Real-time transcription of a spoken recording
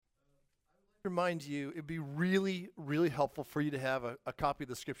remind you, it'd be really, really helpful for you to have a copy of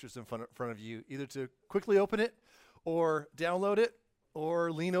the scriptures in front of you, either to quickly open it or download it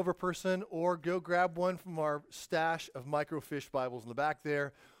or lean over person or go grab one from our stash of microfiche Bibles in the back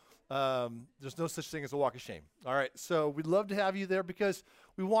there. There's no such thing as a walk of shame. All right, so we'd love to have you there because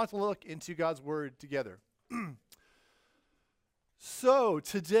we want to look into God's Word together. So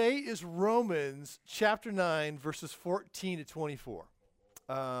today is Romans chapter 9, verses 14 to 24.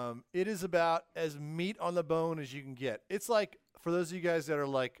 It is about as meat on the bone as you can get. It's like, for those of you guys that are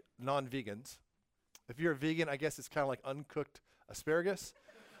like non-vegans, if you're a vegan, I guess it's kind of like uncooked asparagus.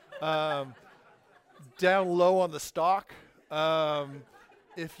 Down low on the stalk.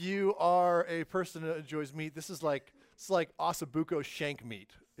 If you are a person that enjoys meat, it's like ossobuco shank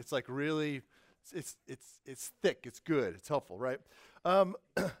meat. It's like really, it's thick, it's good, it's helpful, right?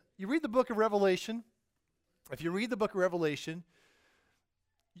 You read the book of Revelation. If you read the book of Revelation,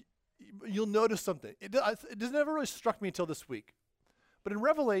 you'll notice something. It never really struck me until this week. But in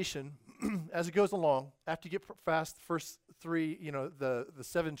Revelation, as it goes along, after you get past the first three, the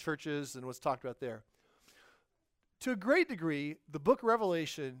seven churches and what's talked about there, to a great degree, the book of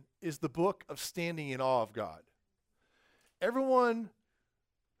Revelation is the book of standing in awe of God. Everyone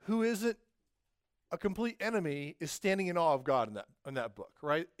who isn't a complete enemy is standing in awe of God in that book,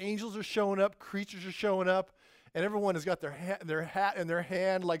 right? Angels are showing up, creatures are showing up, and everyone has got their hat in their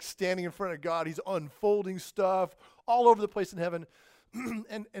hand, like standing in front of God. He's unfolding stuff all over the place in heaven.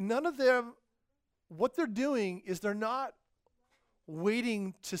 and none of them, what they're doing is they're not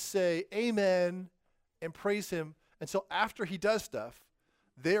waiting to say amen and praise him until after he does stuff.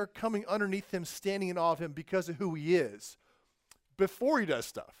 They're coming underneath him, standing in awe of him because of who he is. Before he does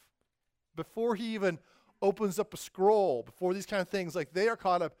stuff, before he even opens up a scroll, before these kind of things, like they are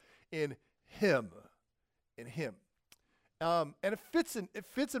caught up in him. In him. And it fits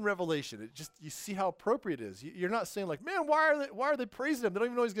in Revelation. It just, you see how appropriate it is. You're not saying like, man, why are they praising him? They don't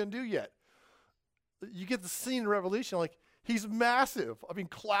even know what he's going to do yet. You get the scene in Revelation, like he's massive. I mean,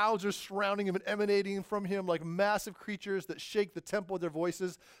 clouds are surrounding him and emanating from him like massive creatures that shake the temple with their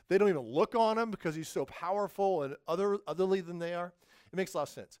voices. They don't even look on him because he's so powerful and otherly than they are. It makes a lot of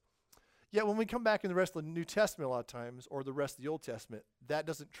sense. Yet when we come back in the rest of the New Testament a lot of times, or the rest of the Old Testament, that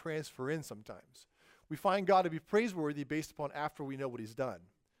doesn't transfer in sometimes. We find God to be praiseworthy based upon after we know what he's done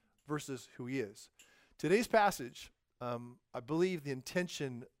versus who he is. Today's passage, I believe the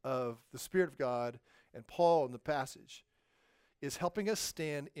intention of the Spirit of God and Paul in the passage is helping us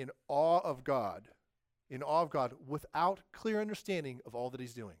stand in awe of God without clear understanding of all that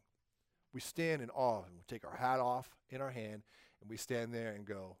he's doing. We stand in awe and we take our hat off in our hand and we stand there and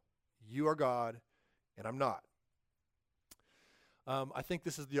go, you are God and I'm not. I think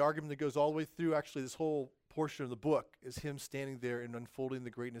this is the argument that goes all the way through actually this whole portion of the book is him standing there and unfolding the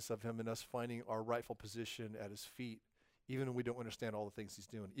greatness of him and us finding our rightful position at his feet, even when we don't understand all the things he's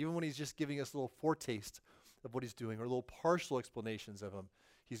doing. Even when he's just giving us a little foretaste of what he's doing or little partial explanations of him,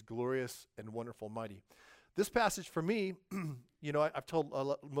 he's glorious and wonderful and mighty. This passage for me, I've told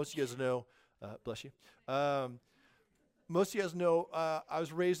most of you guys know, bless you. Most of you guys know I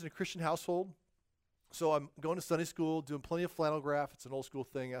was raised in a Christian household. So I'm going to Sunday school, doing plenty of flannel graph. It's an old school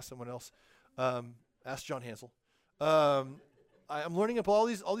thing. Ask someone else. Ask John Hansel. I'm learning up all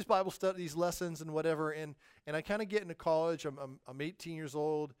these Bible studies, lessons, and whatever. And I kind of get into college. I'm 18 years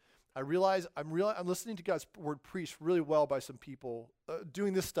old. I realize I'm listening to God's word preached really well by some people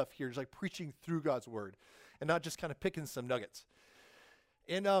doing this stuff here, just like preaching through God's word, and not just kind of picking some nuggets.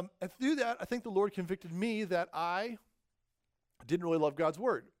 And through that, I think the Lord convicted me that I didn't really love God's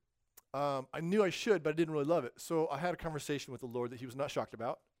word. I knew I should, but I didn't really love it. So I had a conversation with the Lord that he was not shocked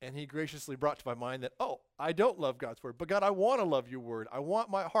about, and he graciously brought to my mind that, I don't love God's word, but God, I want to love your word. I want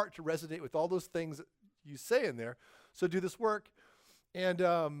my heart to resonate with all those things that you say in there. So do this work. And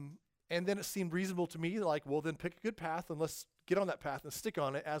then it seemed reasonable to me, like, well, then pick a good path, and let's get on that path and stick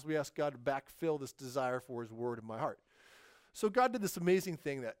on it as we ask God to backfill this desire for his word in my heart. So God did this amazing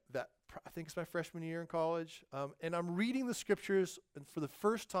thing that I think it's my freshman year in college, and I'm reading the scriptures for the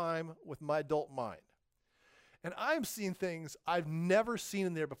first time with my adult mind. And I'm seeing things I've never seen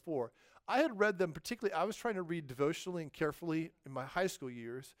in there before. I had read them particularly, I was trying to read devotionally and carefully in my high school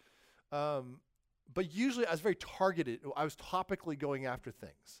years, but usually I was very targeted. I was topically going after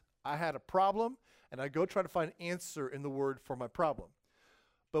things. I had a problem, and I'd go try to find an answer in the word for my problem.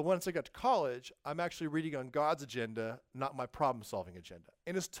 But once I got to college, I'm actually reading on God's agenda, not my problem-solving agenda.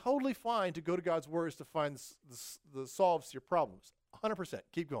 And it's totally fine to go to God's words to find the solves to your problems. 100%.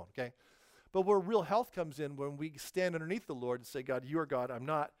 Keep going, okay? But where real health comes in, when we stand underneath the Lord and say, God, you are God, I'm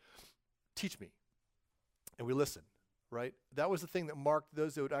not. Teach me. And we listen, right? That was the thing that marked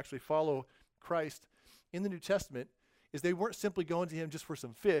those that would actually follow Christ in the New Testament is they weren't simply going to him just for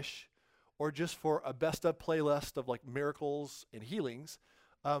some fish or just for a best of playlist of like miracles and healings.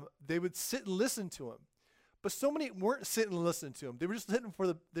 They would sit and listen to him. But so many weren't sitting and listening to him. They were just sitting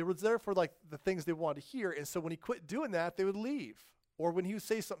they were there for like the things they wanted to hear. And so when he quit doing that, they would leave. Or when he would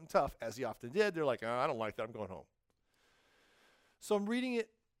say something tough, as he often did, they're like, I don't like that, I'm going home. So I'm reading it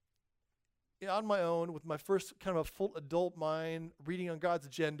on my own with my first kind of a full adult mind, reading on God's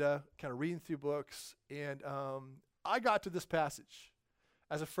agenda, kind of reading through books. And I got to this passage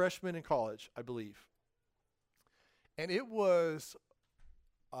as a freshman in college, I believe. And it was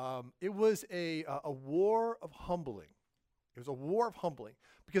a war of humbling. It was a war of humbling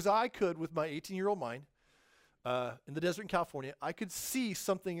because I could, with my 18-year-old mind, in the desert in California, I could see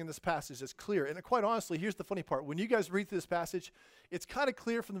something in this passage that's clear. And quite honestly, here's the funny part. When you guys read through this passage, it's kind of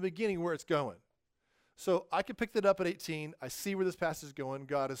clear from the beginning where it's going. So I could pick that up at 18. I see where this passage is going.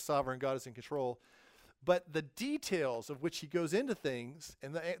 God is sovereign. God is in control. But the details of which he goes into things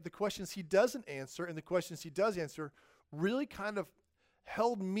and the questions he doesn't answer and the questions he does answer really kind of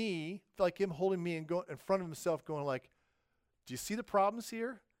held me, like him holding me and going in front of himself going like, do you see the problems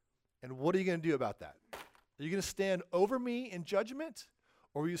here? And what are you going to do about that? Are you going to stand over me in judgment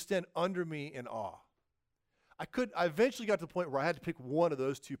or will you stand under me in awe? I eventually got to the point where I had to pick one of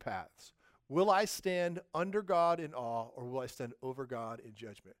those two paths. Will I stand under God in awe or will I stand over God in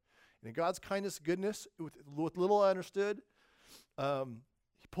judgment? And in God's kindness, goodness, with little I understood,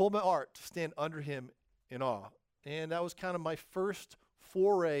 he pulled my heart to stand under him in awe. And that was kind of my first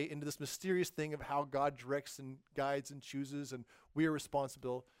foray into this mysterious thing of how God directs and guides and chooses, and we are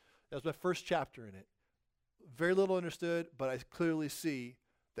responsible. That was my first chapter in it. Very little understood, but I clearly see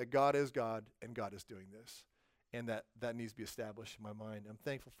that God is God and God is doing this, and that needs to be established in my mind. I'm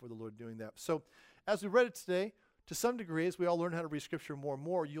thankful for the Lord doing that. So as we read it today, to some degree, as we all learn how to read Scripture more and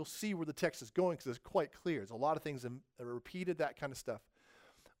more, you'll see where the text is going because it's quite clear. There's a lot of things that are repeated, that kind of stuff.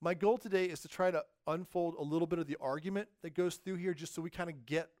 My goal today is to try to unfold a little bit of the argument that goes through here just so we kind of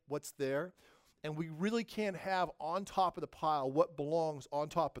get what's there. And we really can't have on top of the pile what belongs on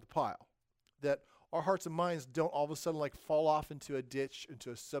top of the pile. That our hearts and minds don't all of a sudden like fall off into a ditch,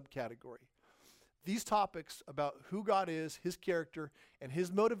 into a subcategory. These topics about who God is, his character, and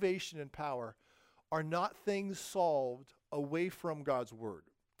his motivation and power are not things solved away from God's word.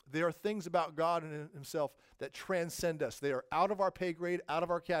 They are things about God and himself that transcend us. They are out of our pay grade, out of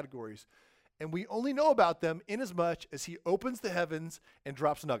our categories. And we only know about them inasmuch as he opens the heavens and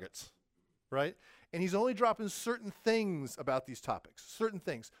drops nuggets, right? And he's only dropping certain things about these topics, certain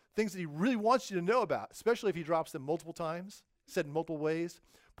things that he really wants you to know about, especially if he drops them multiple times, said in multiple ways,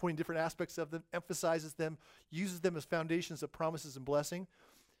 pointing different aspects of them, emphasizes them, uses them as foundations of promises and blessing.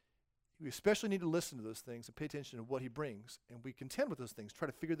 We especially need to listen to those things and pay attention to what he brings. And we contend with those things, try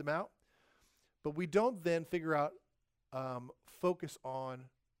to figure them out. But we don't then figure out, focus on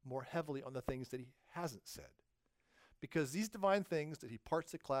more heavily on the things that he hasn't said. Because these divine things that he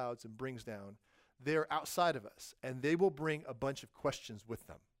parts the clouds and brings down, they're outside of us. And they will bring a bunch of questions with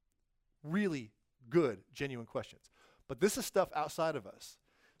them. Really good, genuine questions. But this is stuff outside of us.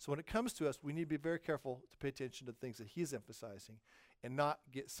 So when it comes to us, we need to be very careful to pay attention to the things that he's emphasizing and not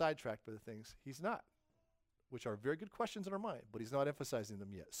get sidetracked by the things he's not, which are very good questions in our mind, but he's not emphasizing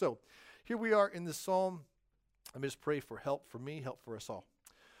them yet. So here we are in this psalm. Let me just pray for help for me, help for us all.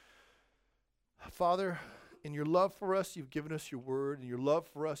 Father, in your love for us, you've given us your word. In your love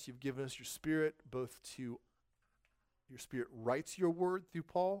for us, you've given us your spirit, both to your spirit writes your word through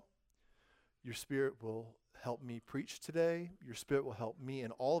Paul. Your spirit will help me preach today. Your spirit will help me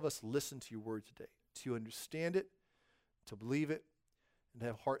and all of us listen to your word today, to understand it, to believe it, and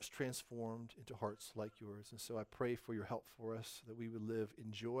have hearts transformed into hearts like yours. And so I pray for your help for us, that we would live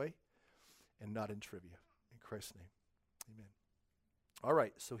in joy and not in trivia. In Christ's name, amen. All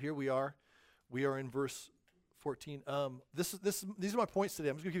right, so here we are. We are in verse 14. These are my points today.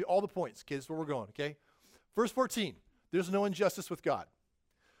 I'm just going to give you all the points. Okay, this is where we're going, okay? Verse 14, there's no injustice with God.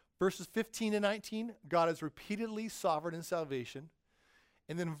 Verses 15 and 19, God is repeatedly sovereign in salvation.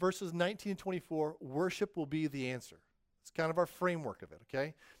 And then verses 19 and 24, worship will be the answer. It's kind of our framework of it,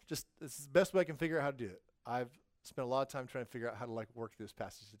 okay? This is the best way I can figure out how to do it. I've spent a lot of time trying to figure out how to work this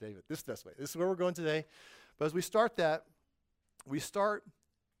passage today, but this is the best way. This is where we're going today. But as we start that, we start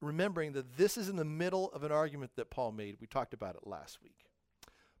remembering that this is in the middle of an argument that Paul made. We talked about it last week.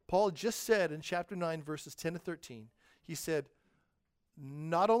 Paul just said in chapter 9, verses 10 to 13, he said,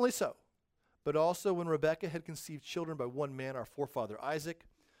 not only so, but also when Rebekah had conceived children by one man, our forefather Isaac,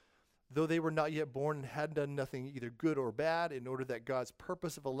 though they were not yet born and had done nothing either good or bad, in order that God's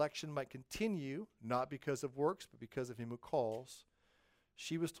purpose of election might continue, not because of works, but because of him who calls,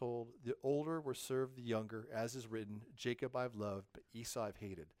 She was told, the older will serve the younger, as is written, Jacob I've loved, but Esau I've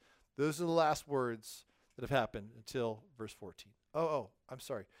hated. Those are the last words that have happened until verse 14. I'm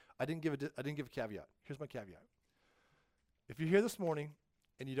sorry. I didn't give a caveat. Here's my caveat. If you're here this morning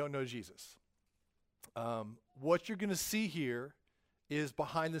and you don't know Jesus, what you're going to see here is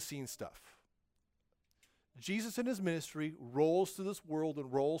behind the scenes stuff. Jesus in his ministry rolls through this world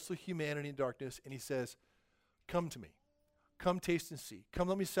and rolls through humanity and darkness, and he says, come to me. Come taste and see. Come,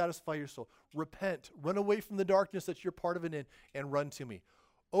 let me satisfy your soul. Repent. Run away from the darkness that you're part of it in and run to me.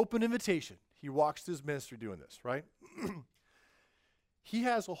 Open invitation. He walks through his ministry doing this, right? He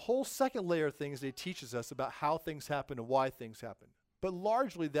has a whole second layer of things that he teaches us about how things happen and why things happen. But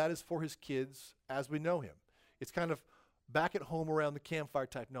largely that is for his kids as we know him. It's kind of back at home around the campfire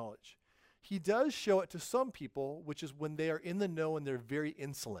type knowledge. He does show it to some people, which is when they are in the know and they're very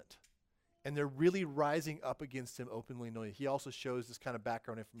insolent. And they're really rising up against him openly knowing. He also shows this kind of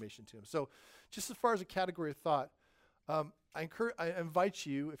background information to him. So just as far as a category of thought, I invite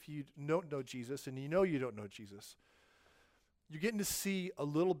you, if you don't know Jesus, and you know you don't know Jesus, you're getting to see a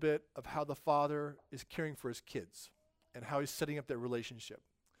little bit of how the Father is caring for his kids and how he's setting up that relationship.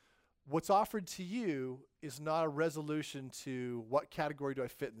 What's offered to you is not a resolution to what category do I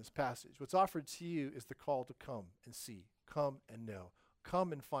fit in this passage. What's offered to you is the call to come and see, come and know.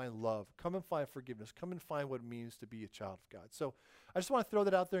 Come and find love. Come and find forgiveness. Come and find what it means to be a child of God. So I just want to throw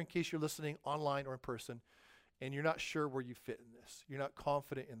that out there in case you're listening online or in person and you're not sure where you fit in this. You're not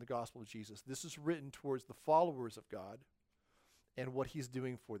confident in the gospel of Jesus. This is written towards the followers of God and what he's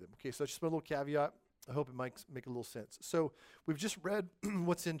doing for them. Okay, so just a little caveat. I hope it might make a little sense. So we've just read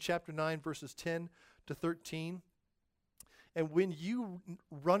what's in chapter 9, verses 10 to 13. And when you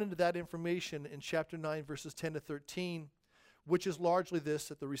run into that information in chapter 9, verses 10 to 13, which is largely this,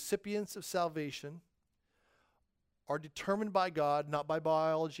 that the recipients of salvation are determined by God, not by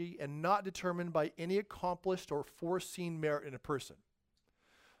biology, and not determined by any accomplished or foreseen merit in a person.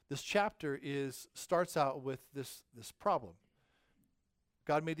 This chapter starts out with this problem.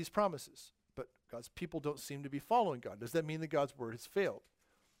 God made these promises, but God's people don't seem to be following God. Does that mean that God's word has failed?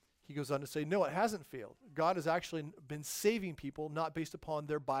 He goes on to say, no, it hasn't failed. God has actually been saving people not based upon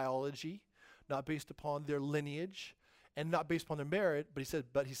their biology, not based upon their lineage, and not based upon their merit, but he said,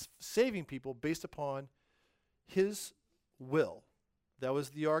 but he's saving people based upon his will. That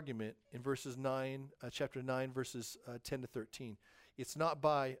was the argument in chapter 9, verses 10 to 13. It's not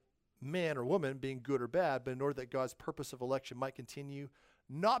by man or woman being good or bad, but in order that God's purpose of election might continue,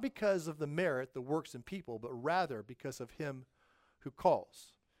 not because of the merit, the works in people, but rather because of him who calls.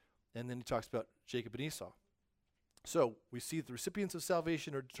 And then he talks about Jacob and Esau. So we see the recipients of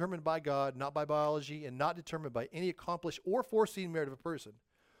salvation are determined by God, not by biology, and not determined by any accomplished or foreseen merit of a person.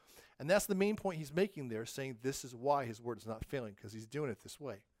 And that's the main point he's making there, saying this is why his word is not failing, because he's doing it this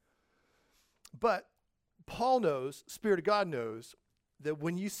way. But Paul knows, Spirit of God knows, that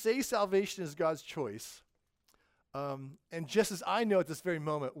when you say salvation is God's choice, and just as I know at this very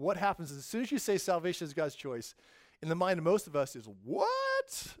moment, what happens is as soon as you say salvation is God's choice, in the mind of most of us is,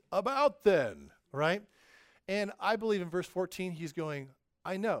 what about then, right? And I believe in verse 14, he's going,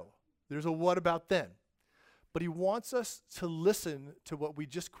 I know, there's a what about then. But he wants us to listen to what we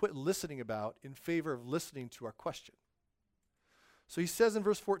just quit listening about in favor of listening to our question. So he says in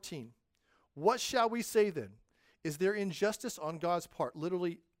verse 14, what shall we say then? Is there injustice on God's part?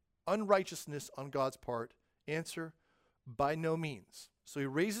 Literally, unrighteousness on God's part? Answer, by no means. So he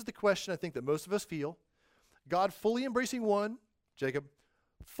raises the question I think that most of us feel. God fully embracing one, Jacob,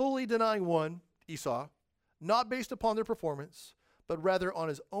 fully denying one, Esau, not based upon their performance, but rather on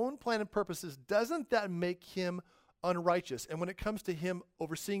his own plan and purposes. Doesn't that make him unrighteous? And when it comes to him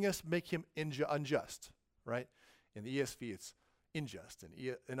overseeing us, make him unjust, right? In the ESV, it's unjust.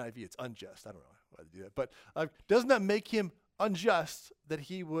 In NIV, it's unjust. I don't know why they do that. But doesn't that make him unjust that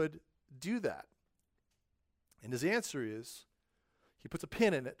he would do that? And his answer is, he puts a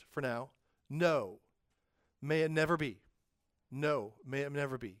pin in it for now, no, may it never be. No, may it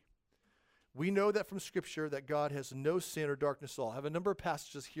never be. We know that from Scripture that God has no sin or darkness at all. I have a number of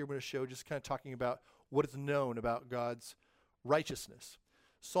passages here I'm going to show, just kind of talking about what is known about God's righteousness.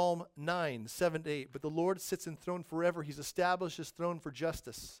 Psalm 9, 7 to 8. But the Lord sits enthroned forever. He's established his throne for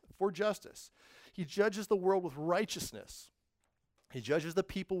justice. He judges the world with righteousness. He judges the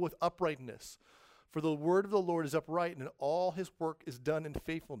people with uprightness. For the word of the Lord is upright, and all his work is done in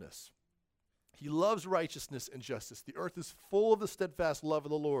faithfulness. He loves righteousness and justice. The earth is full of the steadfast love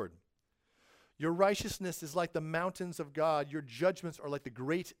of the Lord. Your righteousness is like the mountains of God. Your judgments are like the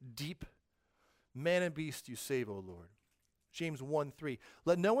great deep. Man and beast you save, O Lord. James 1:3.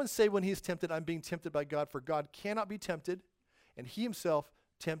 Let no one say when he is tempted, I'm being tempted by God, for God cannot be tempted, and he himself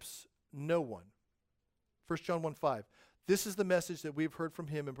tempts no one. 1 John 1:5. This is the message that we've heard from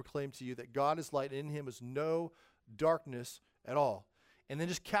him and proclaimed to you, that God is light, and in him is no darkness at all. And then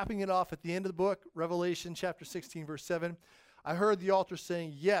just capping it off at the end of the book, Revelation chapter 16, verse 7, I heard the altar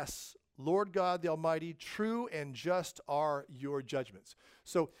saying, yes, Lord God the Almighty, true and just are your judgments.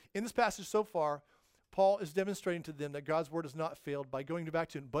 So in this passage so far, Paul is demonstrating to them that God's word has not failed by going back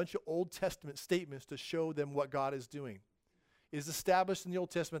to a bunch of Old Testament statements to show them what God is doing. It is established in the Old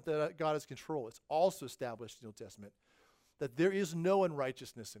Testament that God is control. It's also established in the Old Testament that there is no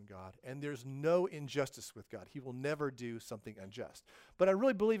unrighteousness in God and there's no injustice with God. He will never do something unjust. But I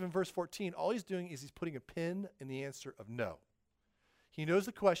really believe in verse 14, all he's doing is he's putting a pin in the answer of no. He knows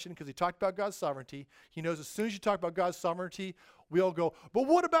the question because he talked about God's sovereignty. He knows as soon as you talk about God's sovereignty, we all go, but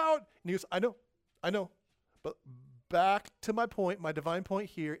what about? And he goes, I know. But back to my point, my divine point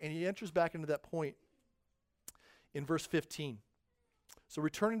here, and he enters back into that point in verse 15. So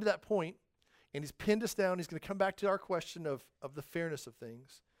returning to that point, and he's pinned us down. He's going to come back to our question of the fairness of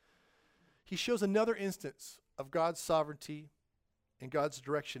things. He shows another instance of God's sovereignty and God's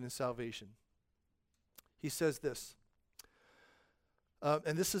direction in salvation. He says this,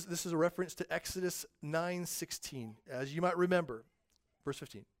 and this is a reference to Exodus 9:16. As you might remember, verse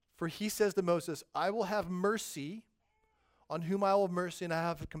 15. For he says to Moses, I will have mercy on whom I will have mercy, and I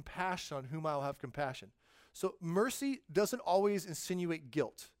have compassion on whom I will have compassion. So mercy doesn't always insinuate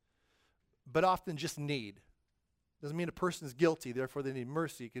guilt, but often just need. Doesn't mean a person is guilty, therefore they need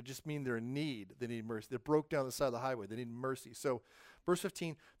mercy. It could just mean they're in need. They need mercy. They're broke down the side of the highway. They need mercy. So verse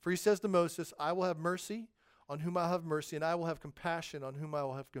 15, for he says to Moses, I will have mercy on whom I will have mercy, and I will have compassion on whom I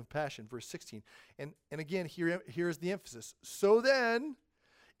will have compassion. Verse 16. And again, here is the emphasis. So then,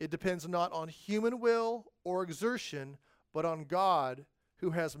 it depends not on human will or exertion, but on God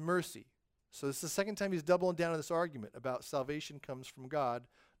who has mercy. So this is the second time he's doubling down on this argument about salvation comes from God,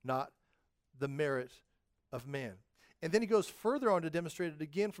 not the merit of man. And then he goes further on to demonstrate it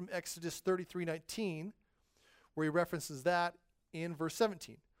again from Exodus 33:19, where he references that in verse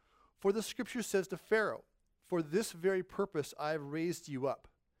 17. For the scripture says to Pharaoh, for this very purpose I have raised you up,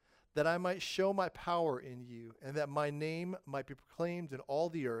 that I might show my power in you, and that my name might be proclaimed in all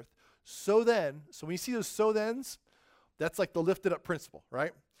the earth. So then, so when you see those so thens, that's like the lifted up principle,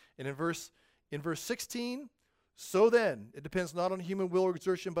 right? And in verse 16, so then, it depends not on human will or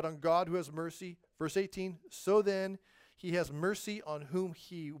exertion, but on God who has mercy. Verse 18, so then, he has mercy on whom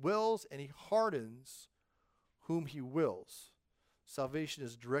he wills, and he hardens whom he wills. Salvation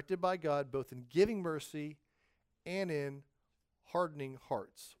is directed by God, both in giving mercy and in hardening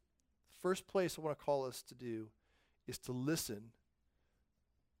hearts. First place I want to call us to do is to listen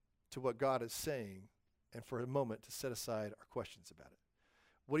to what God is saying, and for a moment to set aside our questions about it.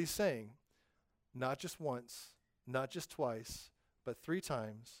 What he's saying, not just once, not just twice, but 3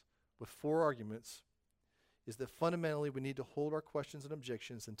 times with 4 arguments, is that fundamentally we need to hold our questions and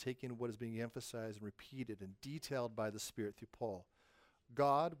objections and take in what is being emphasized and repeated and detailed by the Spirit through Paul.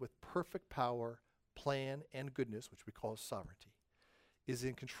 God, with perfect power, plan, and goodness, which we call sovereignty, is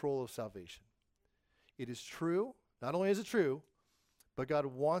in control of salvation. It is true, not only is it true, but God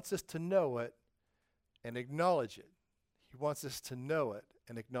wants us to know it and acknowledge it. He wants us to know it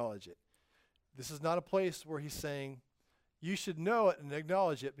and acknowledge it. This is not a place where he's saying, you should know it and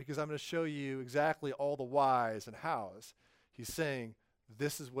acknowledge it because I'm going to show you exactly all the whys and hows. He's saying,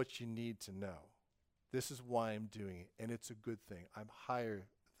 this is what you need to know. This is why I'm doing it, and it's a good thing. I'm higher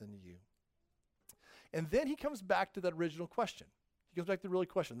than you. And then he comes back to that original question. He comes back to the real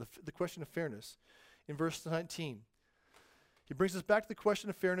question, the question of fairness. In verse 19, he brings us back to the question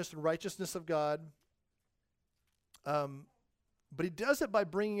of fairness and righteousness of God. But he does it by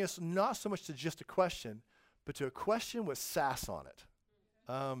bringing us not so much to just a question, but to a question with sass on it.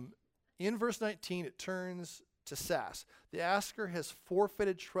 In verse 19, it turns to sass. The asker has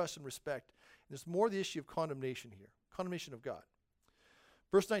forfeited trust and respect. And there's more the issue of condemnation here, condemnation of God.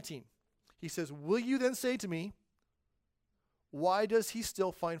 Verse 19, he says, will you then say to me, why does he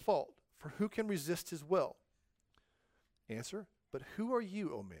still find fault? For who can resist his will? Answer, but who are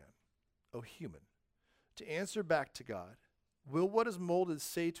you, O man, O human, to answer back to God? Will what is molded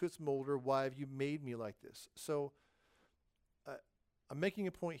say to its molder, why have you made me like this? So I'm making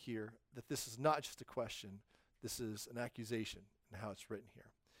a point here that this is not just a question. This is an accusation in how it's written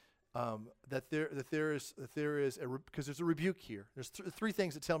here. That there is because there's a rebuke here. There's 3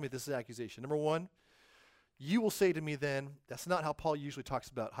 things that tell me this is an accusation. Number 1, you will say to me then, that's not how Paul usually talks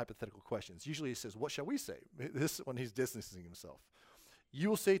about hypothetical questions. Usually he says, what shall we say? This is when he's distancing himself. You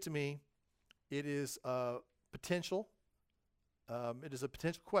will say to me, it is potential. It is a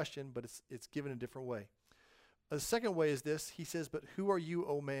potential question, but it's given a different way. The second way is this. He says, but who are you,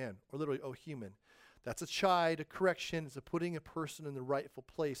 O man? Or literally, O human. That's a chide, a correction. It's a putting a person in the rightful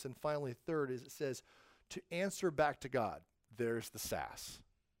place. And finally, third is it says, to answer back to God. There's the sass,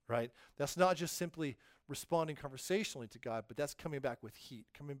 right? That's not just simply responding conversationally to God, but that's coming back with heat,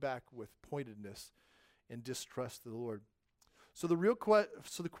 coming back with pointedness and distrust of the Lord. So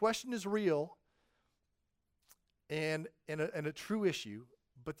the question is real and a true issue,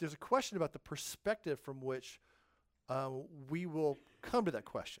 but there's a question about the perspective from which we will come to that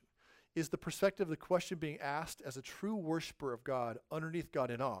question. Is the perspective of the question being asked as a true worshiper of God underneath God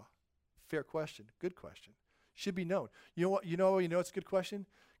in awe? Fair question. Good question. Should be known. You know what? You know it's a good question?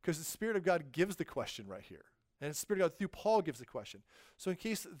 Because the Spirit of God gives the question right here. And the Spirit of God through Paul gives the question. So in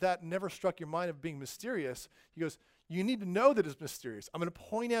case that never struck your mind of being mysterious, he goes, you need to know that it's mysterious. I'm going to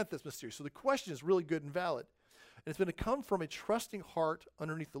point out that's mysterious. So the question is really good and valid. And it's going to come from a trusting heart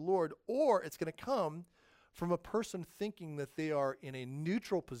underneath the Lord, or it's going to come from a person thinking that they are in a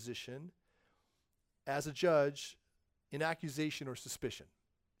neutral position as a judge in accusation or suspicion.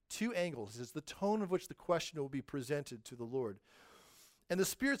 Two angles is the tone of which the question will be presented to the Lord. And the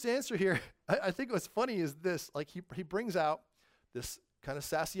Spirit's answer here, I think what's funny is this, like he brings out this kind of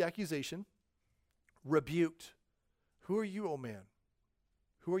sassy accusation, rebuked. Who are you, O man?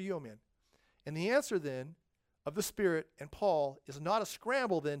 Who are you, O man? And the answer then of the Spirit and Paul is not a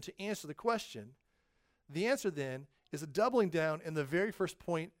scramble then to answer the question. The answer then is a doubling down in the very first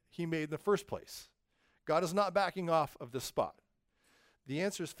point he made in the first place. God is not backing off of this spot. The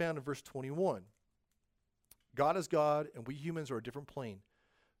answer is found in verse 21. God is God, and we humans are a different plane.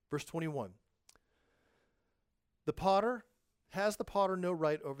 Verse 21. Has the potter no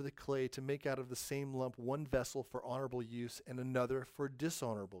right over the clay to make out of the same lump one vessel for honorable use and another for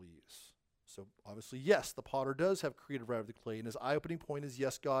dishonorable use? So obviously, yes, the potter does have creative right over the clay, and his eye-opening point is,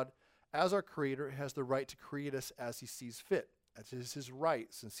 yes, God, as our creator, has the right to create us as he sees fit. That is his right,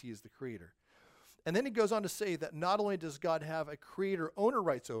 since he is the creator. And then he goes on to say that not only does God have a creator-owner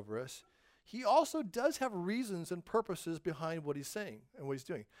rights over us, he also does have reasons and purposes behind what he's saying and what he's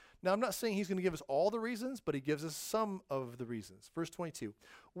doing. Now, I'm not saying he's going to give us all the reasons, but he gives us some of the reasons. Verse 22,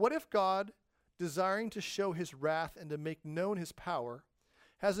 what if God, desiring to show his wrath and to make known his power,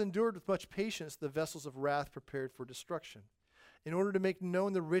 has endured with much patience the vessels of wrath prepared for destruction, in order to make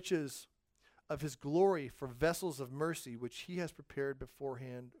known the riches of his glory for vessels of mercy, which he has prepared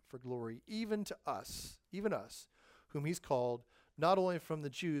beforehand for glory, even to us, even us, whom he's called, not only from the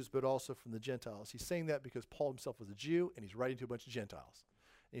Jews, but also from the Gentiles. He's saying that because Paul himself was a Jew, and he's writing to a bunch of Gentiles.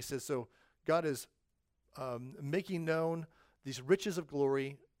 And he says, so God is making known these riches of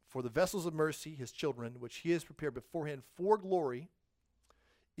glory for the vessels of mercy, his children, which he has prepared beforehand for glory,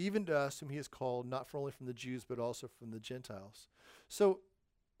 even to us, whom he has called, not only from the Jews, but also from the Gentiles. So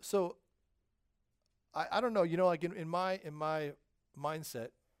I don't know, like in my mindset,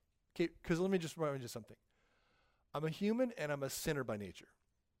 because let me just remind you something. I'm a human and I'm a sinner by nature.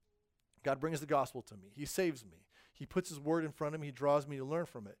 God brings the gospel to me. He saves me. He puts his word in front of me. He draws me to learn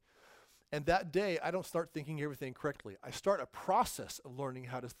from it. And that day, I don't start thinking everything correctly. I start a process of learning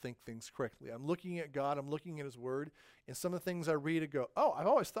how to think things correctly. I'm looking at God. I'm looking at his word. And some of the things I read, I go, oh, I've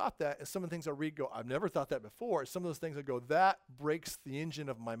always thought that. And some of the things I read go, I've never thought that before. And some of those things I go, that breaks the engine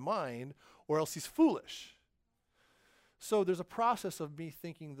of my mind, or else he's foolish. So there's a process of me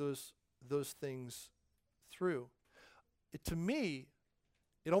thinking those things through. To me,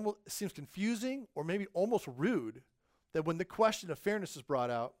 it almost seems confusing or maybe almost rude that when the question of fairness is brought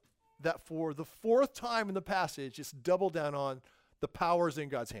out, that for the fourth time in the passage, it's doubled down on the powers in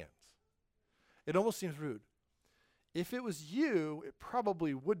God's hands. It almost seems rude. If it was you, it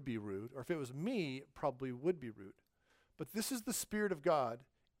probably would be rude. Or if it was me, it probably would be rude. But this is the Spirit of God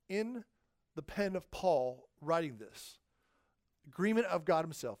in the pen of Paul writing this. Agreement of God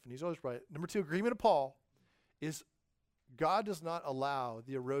himself. And he's always right. Number 2, agreement of Paul is God does not allow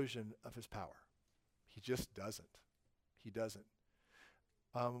the erosion of his power. He just doesn't. He doesn't.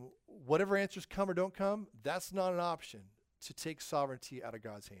 Whatever answers come or don't come, that's not an option to take sovereignty out of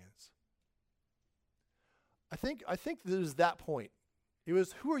God's hands. I think there's that point. It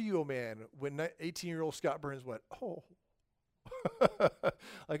was, who are you, O man, when 18-year-old Scott Burns went, oh.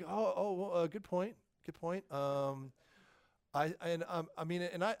 Like, good point. Good point. I've been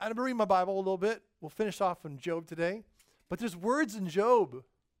reading my Bible a little bit. We'll finish off on Job today. But there's words in Job.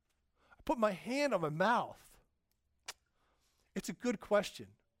 I put my hand on my mouth. It's a good question.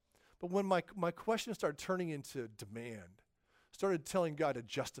 But when my question started turning into demand, started telling God to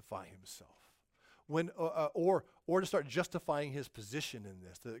justify himself, or to start justifying his position in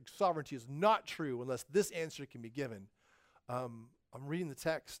this, that sovereignty is not true unless this answer can be given. I'm reading the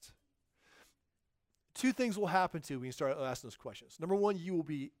text. two things will happen to you when you start asking those questions. Number one, you will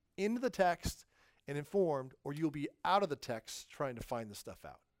be into the text and informed, or you'll be out of the text trying to find the stuff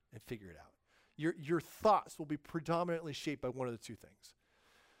out and figure it out. Your thoughts will be predominantly shaped by one of the two things.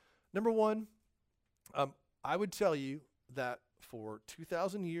 Number one, I would tell you that for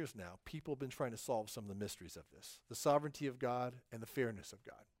 2,000 years now, people have been trying to solve some of the mysteries of this, the sovereignty of God and the fairness of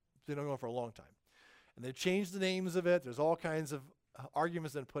God. It's been going on for a long time. And they've changed the names of it. There's all kinds of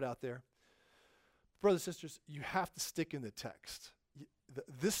arguments that are put out there. Brothers and sisters, you have to stick in the text.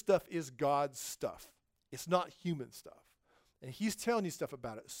 This stuff is God's stuff. It's not human stuff. And he's telling you stuff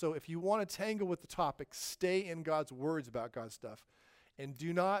about it. So if you want to tangle with the topic, stay in God's words about God's stuff. And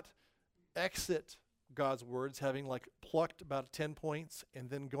do not exit God's words, having like plucked about 10 points and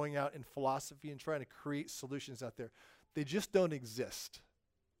then going out in philosophy and trying to create solutions out there. They just don't exist.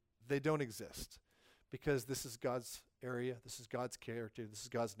 They don't exist because this is God's area. This is God's character. This is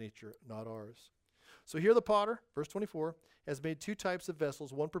God's nature, not ours. So here the potter, verse 24, has made two types of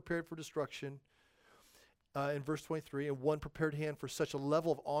vessels, one prepared for destruction in verse 23, and one prepared hand for such a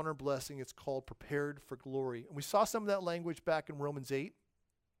level of honor blessing. It's called prepared for glory. And we saw some of that language back in Romans 8.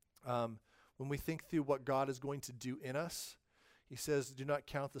 When we think through what God is going to do in us, he says, do not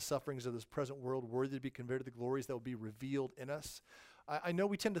count the sufferings of this present world worthy to be converted to the glories that will be revealed in us. I know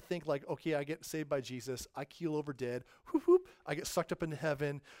we tend to think like, okay, I get saved by Jesus. I keel over dead. Whoop, whoop. I get sucked up into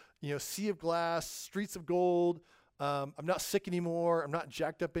heaven. Sea of glass, streets of gold. I'm not sick anymore. I'm not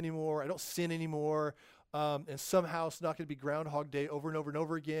jacked up anymore. I don't sin anymore. And somehow it's not going to be Groundhog Day over and over and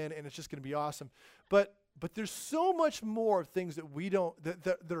over again, and it's just going to be awesome. But there's so much more things that we don't,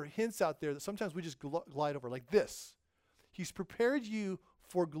 that are hints out there that sometimes we just glide over, like this. He's prepared you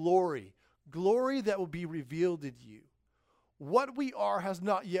for glory that will be revealed in you. What we are has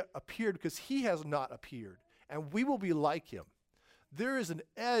not yet appeared because he has not appeared, and we will be like him. There is an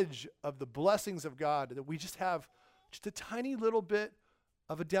edge of the blessings of God that we just have just a tiny little bit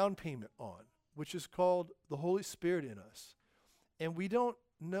of a down payment on, which is called the Holy Spirit in us. And we don't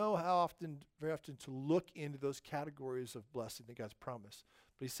know very often to look into those categories of blessing that God's promised.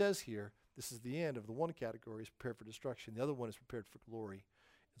 But he says here, this is the end of the one category is prepared for destruction. The other one is prepared for glory,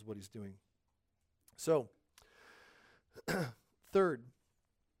 is what he's doing. So, third,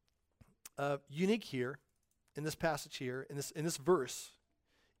 unique here in this passage here, in this verse,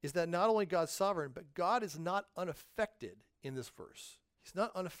 is that not only God's sovereign, but God is not unaffected in this verse. He's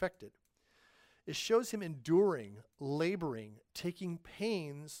not unaffected. It shows him enduring, laboring, taking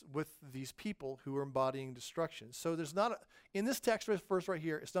pains with these people who are embodying destruction. So there's not, in this text verse right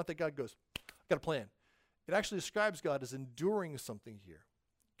here, it's not that God goes, I've got a plan. It actually describes God as enduring something here.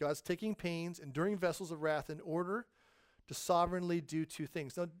 God's taking pains, enduring vessels of wrath in order to sovereignly do two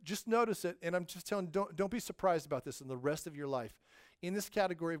things. Now, just notice it, and I'm just telling you, don't be surprised about this in the rest of your life. In this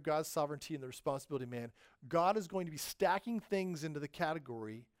category of God's sovereignty and the responsibility of man, God is going to be stacking things into the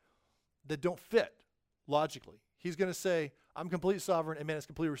category that don't fit logically. He's going to say, I'm completely sovereign, and man is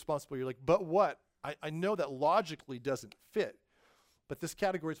completely responsible. You're like, but what? I know that logically doesn't fit. But this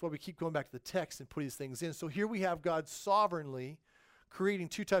category is why we keep going back to the text and putting these things in. So here we have God sovereignly creating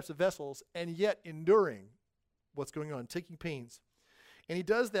two types of vessels and yet enduring what's going on, taking pains. And he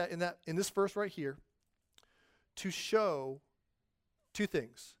does that in this verse right here to show two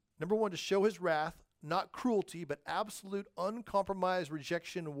things. Number one, to show his wrath, not cruelty, but absolute uncompromised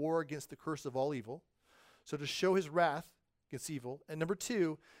rejection and war against the curse of all evil. So to show his wrath against evil. And number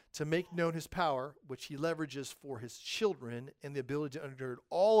two, to make known his power, which he leverages for his children and the ability to undergird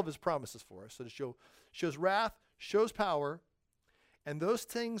all of his promises for us. So to shows wrath, shows power, and those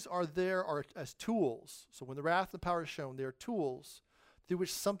things are as tools. So when the wrath and the power is shown, they are tools through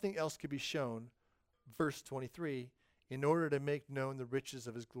which something else could be shown. Verse 23, in order to make known the riches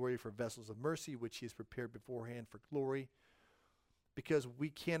of his glory for vessels of mercy, which he has prepared beforehand for glory. Because we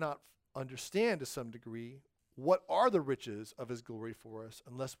cannot understand to some degree what are the riches of his glory for us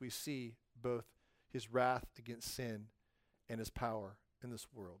unless we see both his wrath against sin and his power in this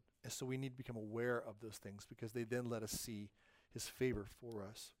world. And so we need to become aware of those things because they then let us see his favor for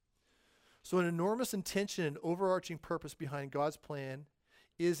us. So an enormous intention and overarching purpose behind God's plan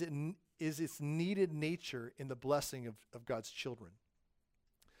is its needed nature in the blessing of God's children.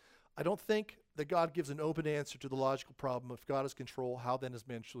 I don't think that God gives an open answer to the logical problem. If God is control, how then is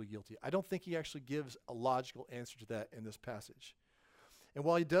man truly guilty? I don't think he actually gives a logical answer to that in this passage. And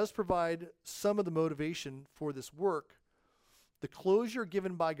while he does provide some of the motivation for this work, the closure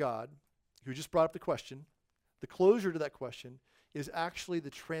given by God, who just brought up the question, the closure to that question is actually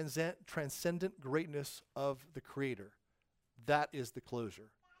the transcendent greatness of the Creator. That is the closure.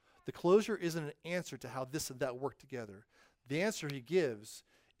 The closure isn't an answer to how this and that work together. The answer he gives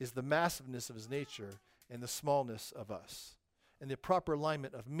is the massiveness of his nature and the smallness of us, and the proper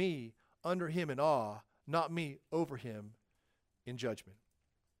alignment of me under him in awe, not me over him in judgment.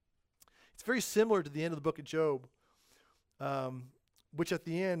 It's very similar to the end of the book of Job, which at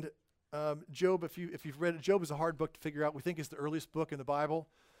the end, Job, if you've read it, Job is a hard book to figure out. We think it's the earliest book in the Bible.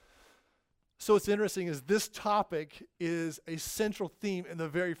 So what's interesting is this topic is a central theme in the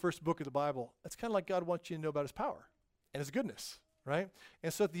very first book of the Bible. It's kind of like God wants you to know about his power and his goodness, right?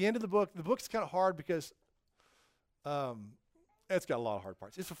 And so at the end of the book's kind of hard because it's got a lot of hard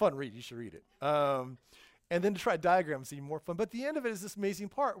parts. It's a fun read. You should read it. And then to try diagrams is even more fun. But the end of it is this amazing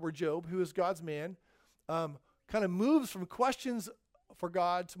part where Job, who is God's man, kind of moves from questions for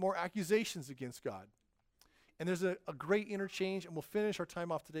God to more accusations against God. And there's a great interchange, and we'll finish our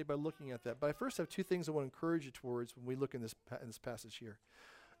time off today by looking at that. But I first have two things I want to encourage you towards when we look in this passage here.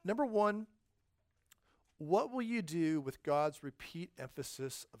 Number one, what will you do with God's repeat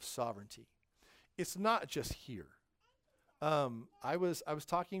emphasis of sovereignty? It's not just here. I was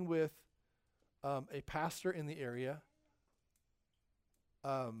talking with a pastor in the area,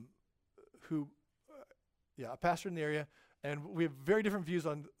 a pastor in the area, and we have very different views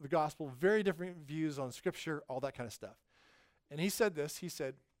on the gospel, very different views on scripture, all that kind of stuff. And he said this, he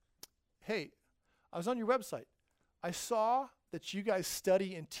said, hey, I was on your website. I saw that you guys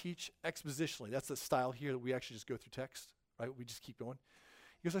study and teach expositionally. That's the style here that we actually just go through text, right? We just keep going.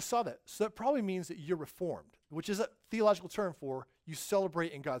 He goes, I saw that. So that probably means that you're reformed, which is a theological term for you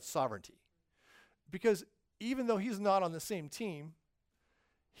celebrate in God's sovereignty. Because even though he's not on the same team,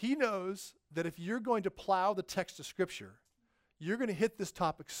 he knows that if you're going to plow the text of Scripture, you're going to hit this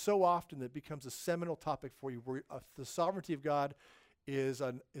topic so often that it becomes a seminal topic for you, where the sovereignty of God is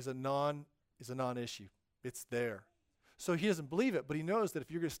a non-issue. It's there. So he doesn't believe it, but he knows that if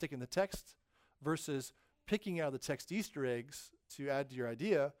you're going to stick in the text versus picking out of the text Easter eggs to add to your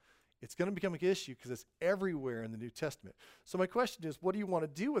idea, it's going to become an issue because it's everywhere in the New Testament. So my question is, what do you want to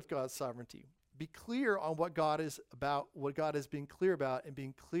do with God's sovereignty? Be clear on what God is about, what God is being clear about, and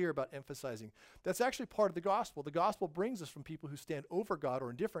being clear about emphasizing. That's actually part of the gospel. The gospel brings us from people who stand over God or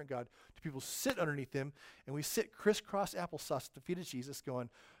indifferent God to people who sit underneath him, and we sit crisscross applesauce at the feet of Jesus going,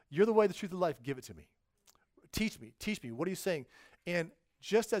 you're the way, the truth, and life. Give it to me. Teach me. What are you saying? And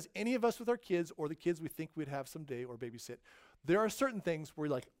just as any of us with our kids or the kids we think we'd have someday or babysit, there are certain things where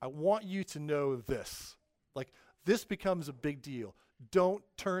you're like, I want you to know this. Like, this becomes a big deal. Don't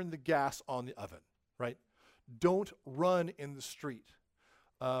turn the gas on the oven, right? Don't run in the street.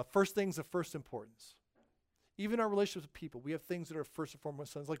 First things of first importance. Even our relationships with people, we have things that are first and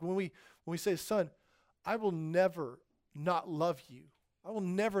foremost. Sons. Like when we say, son, I will never not love you. I will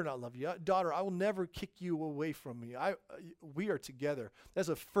never not love you. Daughter, I will never kick you away from me. We are together. That's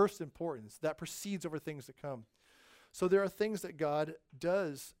of first importance. That precedes over things to come. So there are things that God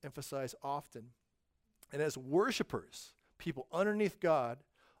does emphasize often. And as worshipers, people underneath God,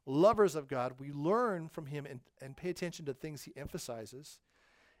 lovers of God, we learn from him and pay attention to things he emphasizes.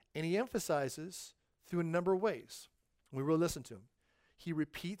 And he emphasizes through a number of ways. We really listen to him. He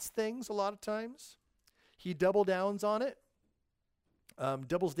repeats things a lot of times. He double downs on it.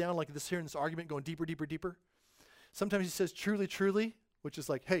 Doubles down like this here in this argument, going deeper, deeper, deeper. Sometimes he says truly, truly, which is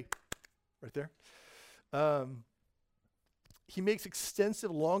like, hey, right there. He makes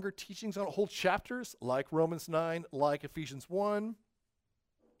extensive, longer teachings on whole chapters, like Romans 9, like Ephesians 1.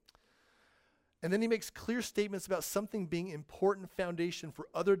 And then he makes clear statements about something being important foundation for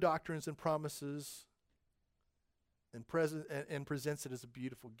other doctrines and promises, and presents it as a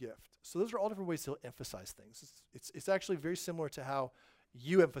beautiful gift. So those are all different ways to emphasize things. It's actually very similar to how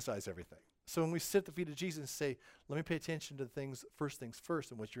you emphasize everything. So when we sit at the feet of Jesus and say, let me pay attention to things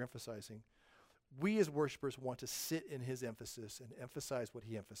first and what you're emphasizing, we as worshipers want to sit in his emphasis and emphasize what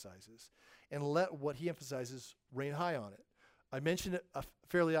he emphasizes and let what he emphasizes reign high on it. I mention it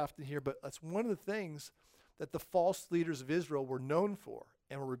fairly often here, but that's one of the things that the false leaders of Israel were known for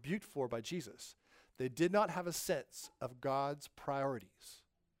and were rebuked for by Jesus. They did not have a sense of God's priorities.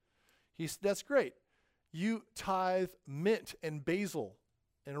 That's great. You tithe mint and basil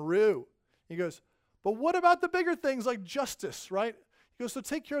and rue. He goes, but what about the bigger things like justice, right? He goes, so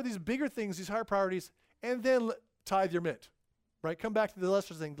take care of these bigger things, these higher priorities, and then tithe your mint, right? Come back to the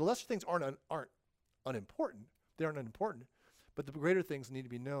lesser things. The lesser things aren't unimportant. They aren't unimportant, but the greater things need to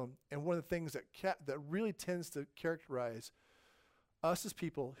be known. And one of the things that really tends to characterize us as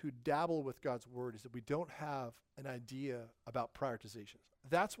people who dabble with God's word is that we don't have an idea about prioritizations.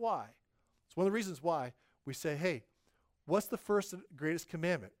 That's why. It's one of the reasons why we say, hey, what's the first and greatest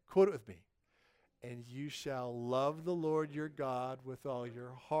commandment? Quote it with me. And you shall love the Lord your God with all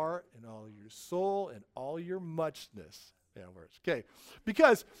your heart and all your soul and all your muchness. Yeah, words. Okay.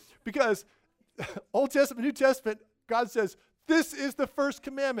 Because Old Testament, New Testament, God says, this is the first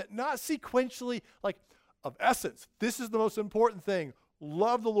commandment, not sequentially, like of essence. This is the most important thing.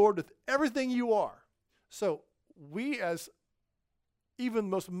 Love the Lord with everything you are. So we, as even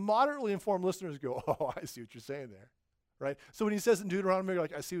most moderately informed listeners, go, oh, I see what you're saying there, right? So when he says in Deuteronomy, you're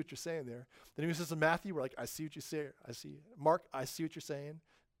like, I see what you're saying there. Then he says in Matthew, we're like, I see what you're saying. I see. Mark, I see what you're saying.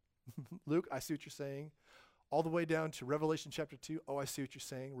 Luke, I see what you're saying. All the way down to Revelation chapter 2, oh, I see what you're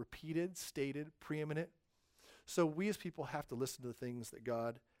saying. Repeated, stated, preeminent. So we as people have to listen to the things that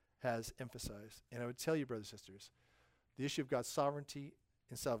God has emphasized. And I would tell you, brothers and sisters, the issue of God's sovereignty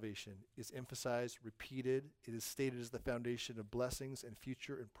and salvation is emphasized, repeated. It is stated as the foundation of blessings and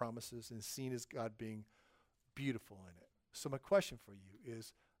future and promises, and seen as God being beautiful in it. So my question for you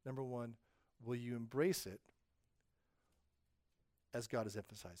is, number one, will you embrace it as God is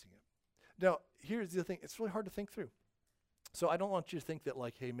emphasizing it? Now, here's the thing. It's really hard to think through. So I don't want you to think that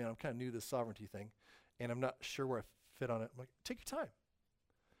like, hey, man, I'm kind of new to this sovereignty thing, and I'm not sure where I fit on it. I'm like, take your time.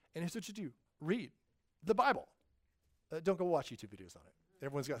 And here's what you do. Read the Bible. Don't go watch YouTube videos on it.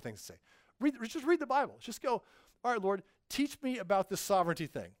 Everyone's got things to say. Just read the Bible. Just go, all right, Lord, teach me about this sovereignty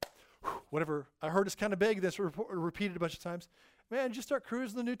thing. Whatever I heard is kind of big. That's repeated a bunch of times. Man, just start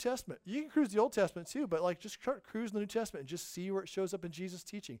cruising the New Testament. You can cruise the Old Testament too, but like just start cruising the New Testament and just see where it shows up in Jesus'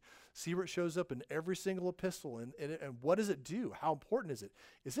 teaching. See where it shows up in every single epistle. And what does it do? How important is it?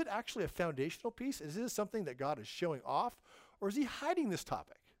 Is it actually a foundational piece? Is it something that God is showing off? Or is he hiding this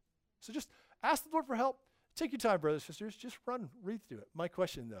topic? So just ask the Lord for help. Take your time, brothers and sisters. Just read through it. My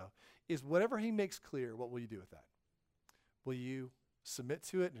question, though, is whatever he makes clear, what will you do with that? Will you submit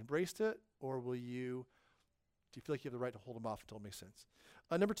to it and embrace it? Or do you feel like you have the right to hold him off until it makes sense?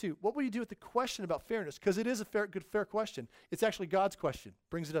 Number two, what will you do with the question about fairness? Because it is a fair question. It's actually God's question.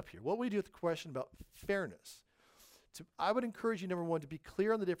 Brings it up here. What will you do with the question about fairness? I would encourage you, number one, to be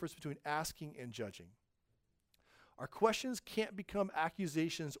clear on the difference between asking and judging. Our questions can't become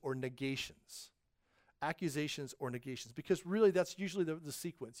accusations or negations. Accusations or negations, because really that's usually the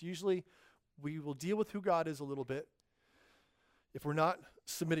sequence. Usually we will deal with who God is a little bit. If we're not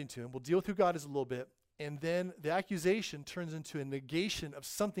submitting to him, we'll deal with who God is a little bit, and then the accusation turns into a negation of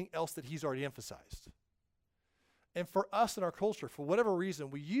something else that he's already emphasized. And for us in our culture, for whatever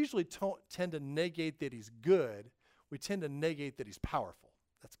reason, we usually tend to negate that he's good. We tend to negate that he's powerful.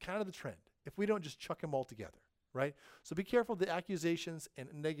 That's kind of the trend, if we don't just chuck him all together, right? So be careful of the accusations and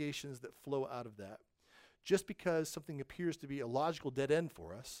negations that flow out of that. Just because something appears to be a logical dead end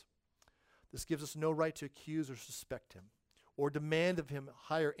for us, this gives us no right to accuse or suspect him or demand of him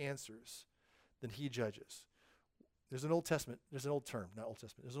higher answers than he judges. There's an old term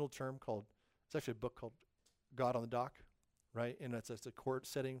called, it's actually a book called God on the Dock, right? And it's a court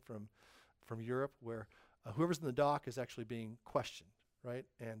setting from Europe where whoever's in the dock is actually being questioned, right?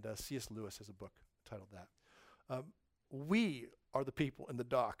 And C.S. Lewis has a book titled that. We are the people in the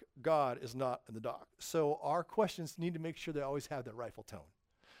dock. God is not in the dock. So our questions need to make sure they always have that rightful tone.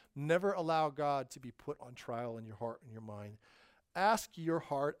 Never allow God to be put on trial in your heart and your mind. Ask your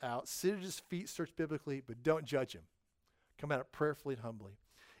heart out. Sit at his feet, search biblically, but don't judge him. Come at it prayerfully and humbly.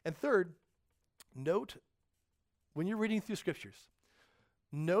 And third, note, when you're reading through scriptures,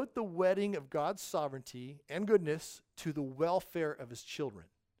 note the wedding of God's sovereignty and goodness to the welfare of his children.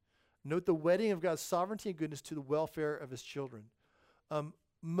 Note the wedding of God's sovereignty and goodness to the welfare of his children.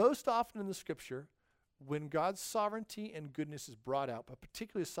 Most often in the scripture, when God's sovereignty and goodness is brought out, but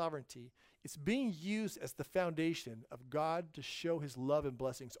particularly sovereignty, it's being used as the foundation of God to show his love and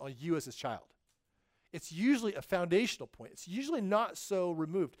blessings on you as his child. It's usually a foundational point. It's usually not so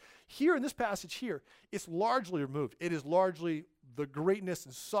removed. Here in this passage here, it's largely removed. It is largely the greatness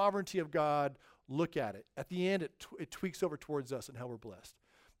and sovereignty of God. Look at it. At the end, it tweaks over towards us and how we're blessed.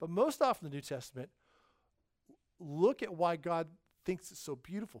 But most often in the New Testament, look at why God thinks it's so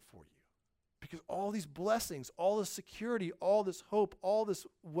beautiful for you. Because all these blessings, all this security, all this hope, all this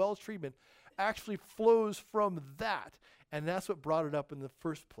well-treatment actually flows from that. And that's what brought it up in the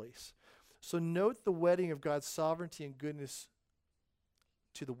first place. So note the wedding of God's sovereignty and goodness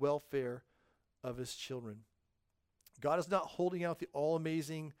to the welfare of his children. God is not holding out the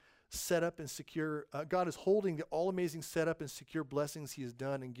all-amazing setup and secure, God is holding the all-amazing setup and secure blessings he has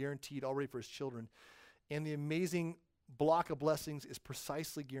done and guaranteed already for his children. And the amazing block of blessings is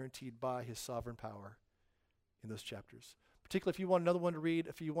precisely guaranteed by his sovereign power in those chapters. Particularly if you want another one to read,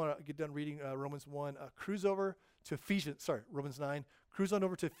 if you want to get done reading Romans 1, cruise over to Romans 9, cruise on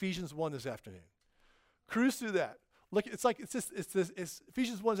over to Ephesians 1 this afternoon. Cruise through that. Look, it's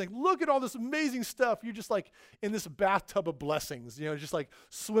Ephesians 1 is like, look at all this amazing stuff. You're just like in this bathtub of blessings, just like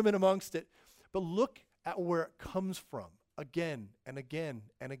swimming amongst it. But look at where it comes from. again and again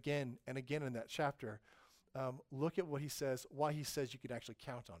and again and again in that chapter. Look at what he says, why he says you can actually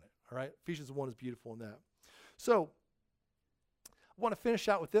count on it. All right? Ephesians 1 is beautiful in that. So, I want to finish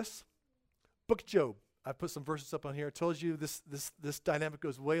out with this. Book of Job. I put some verses up on here. I told you this dynamic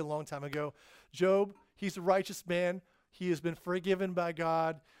goes way a long time ago. Job, he's a righteous man. He has been forgiven by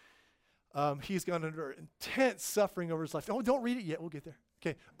God. He's gone under intense suffering over his life. Oh, don't read it yet. We'll get there.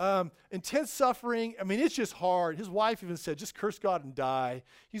 Okay. Intense suffering. I mean, it's just hard. His wife even said, just curse God and die.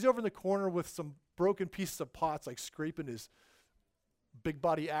 He's over in the corner with some broken pieces of pots, like scraping his big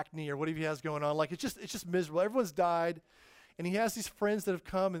body acne or whatever he has going on. Like, it's just miserable. Everyone's died. And he has these friends that have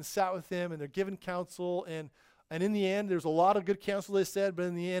come and sat with him, and they're giving counsel. And in the end, there's a lot of good counsel, they said, but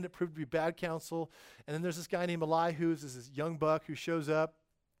in the end, it proved to be bad counsel. And then there's this guy named Elihu, who's this young buck who shows up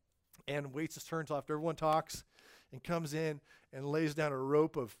and waits his turn until after everyone talks and comes in and lays down a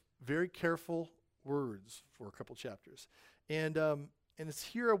rope of very careful words for a couple chapters. And it's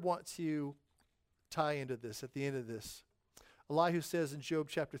here I want to tie into this at the end of this. Elihu says in Job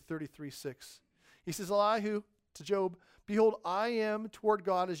chapter 33:6, he says, Elihu to Job, behold, I am toward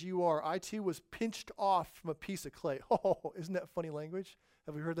God as you are. I too was pinched off from a piece of clay. Oh, isn't that funny language?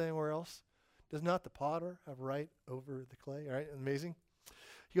 Have we heard that anywhere else? Does not the potter have right over the clay? All right, amazing.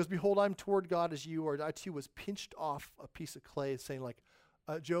 He goes, behold, I'm toward God as you are. I too was pinched off a piece of clay, saying like,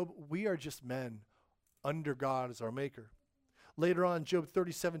 Job, we are just men under God as our maker. Later on, Job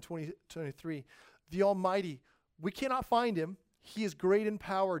 37:23, the Almighty, we cannot find him. He is great in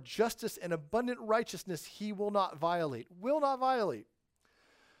power, justice, and abundant righteousness he will not violate. Will not violate.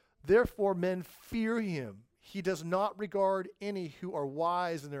 Therefore men fear him. He does not regard any who are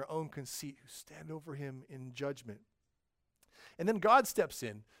wise in their own conceit, who stand over him in judgment. And then God steps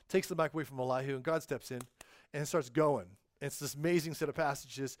in, takes the mic away from Elihu, and God steps in and starts going. And it's this amazing set of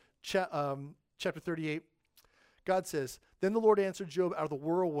passages. Chapter 38, God says, then the Lord answered Job out of the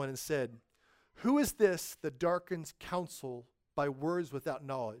whirlwind and said, who is this that darkens counsel by words without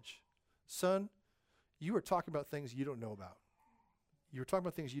knowledge? Son, you are talking about things you don't know about. You're talking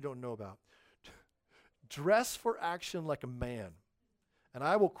about things you don't know about. Dress for action like a man, and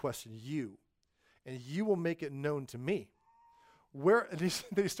I will question you, and you will make it known to me. And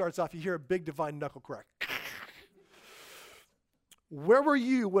then he starts off, you hear a big divine knuckle crack. Where were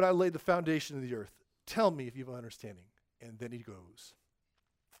you when I laid the foundation of the earth? Tell me if you have understanding. And then he goes.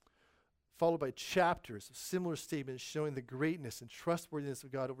 Followed by chapters of similar statements showing the greatness and trustworthiness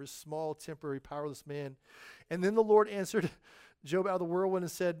of God over a small, temporary, powerless man. And then the Lord answered Job out of the whirlwind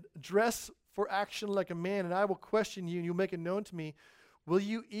and said, dress for action like a man, and I will question you, and you'll make it known to me. Will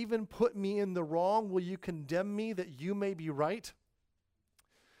you even put me in the wrong? Will you condemn me that you may be right?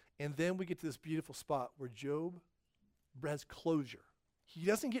 And then we get to this beautiful spot where Job has closure. He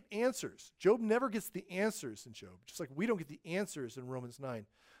doesn't get answers. Job never gets the answers in Job, just like we don't get the answers in Romans 9.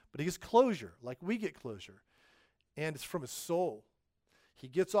 But he gets closure, like we get closure. And it's from his soul. He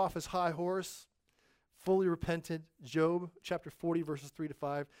gets off his high horse, fully repentant. Job chapter 40, verses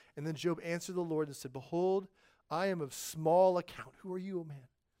 3-5. And then Job answered the Lord and said, behold, I am of small account. Who are you, O man?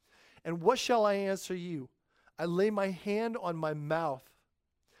 And what shall I answer you? I lay my hand on my mouth.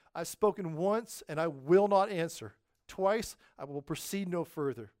 I've spoken once, and I will not answer. Twice, I will proceed no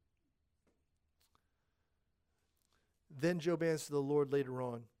further. Then Job answered the Lord later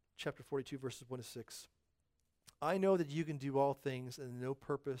on, chapter 42, verses 1-6. I know that you can do all things, and no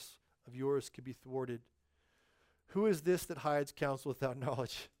purpose of yours can be thwarted. Who is this that hides counsel without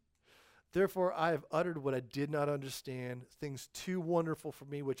knowledge? Therefore I have uttered what I did not understand, things too wonderful for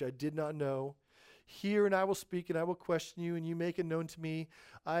me which I did not know. Hear, and I will speak, and I will question you, and you make it known to me.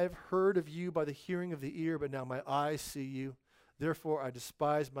 I have heard of you by the hearing of the ear, but now my eyes see you. Therefore I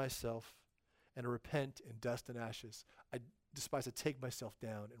despise myself and repent in dust and ashes. I despise to take myself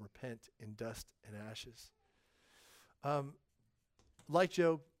down and repent in dust and ashes. Like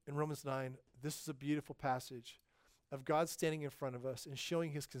Job in Romans 9, this is a beautiful passage of God standing in front of us and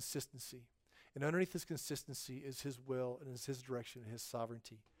showing his consistency. And underneath his consistency is his will and is his direction and his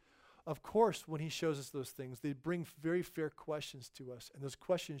sovereignty. Of course, when he shows us those things, they bring very fair questions to us. And those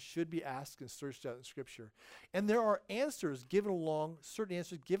questions should be asked and searched out in Scripture. And there are answers given along, certain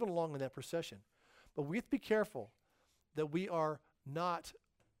answers given along in that procession. But we have to be careful that we are not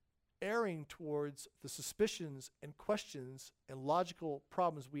erring towards the suspicions and questions and logical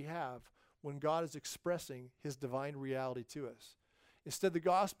problems we have when God is expressing his divine reality to us. Instead, the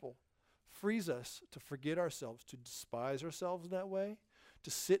gospel frees us to forget ourselves, to despise ourselves in that way, to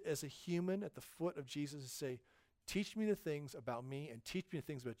sit as a human at the foot of Jesus and say, teach me the things about me and teach me the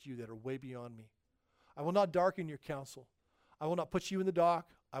things about you that are way beyond me. I will not darken your counsel. I will not put you in the dock.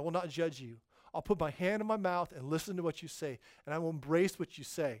 I will not judge you. I'll put my hand in my mouth and listen to what you say, and I will embrace what you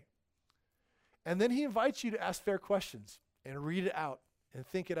say. And then he invites you to ask fair questions and read it out and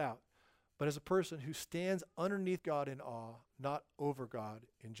think it out, but as a person who stands underneath God in awe, not over God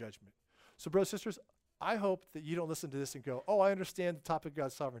in judgment. So brothers and sisters, I hope that you don't listen to this and go, oh, I understand the topic of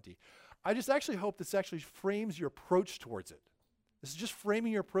God's sovereignty. I just actually hope this actually frames your approach towards it. This is just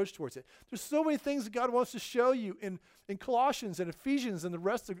framing your approach towards it. There's so many things that God wants to show you in Colossians and Ephesians and the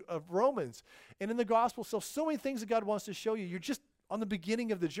rest of Romans and in the gospel itself. So many things that God wants to show you. You're just on the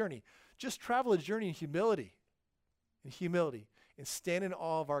beginning of the journey. Just travel a journey in humility, and stand in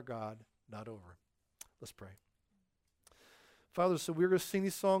awe of our God, not over. Let's pray. Father, so we're going to sing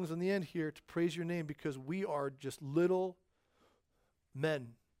these songs in the end here to praise your name because we are just little men,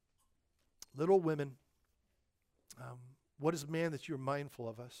 little women. What is man that you're mindful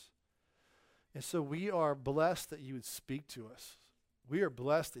of us? And so we are blessed that you would speak to us. We are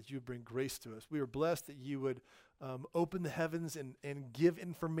blessed that you would bring grace to us. We are blessed that you would open the heavens and give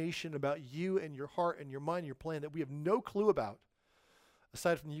information about you and your heart and your mind, your plan that we have no clue about,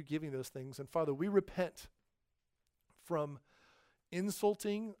 aside from you giving those things. And Father, we repent from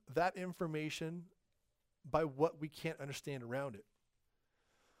insulting that information by what we can't understand around it.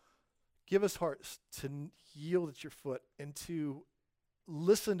 Give us hearts to yield at your foot and to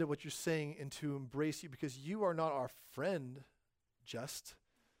listen to what you're saying and to embrace you, because you are not our friend, just.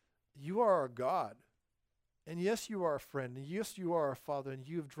 You are our God. And yes, you are our friend. And yes, you are our Father. And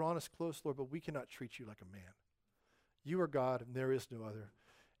you have drawn us close, Lord, but we cannot treat you like a man. You are God, and there is no other.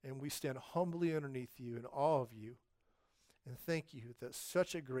 And we stand humbly underneath you and awe of you. And thank you that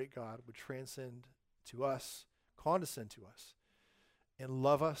such a great God would transcend to us, condescend to us, and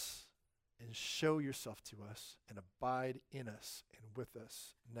love us, and show yourself to us, and abide in us and with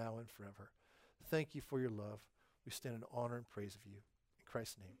us now and forever. Thank you for your love. We stand in honor and praise of you. In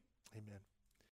Christ's name, amen.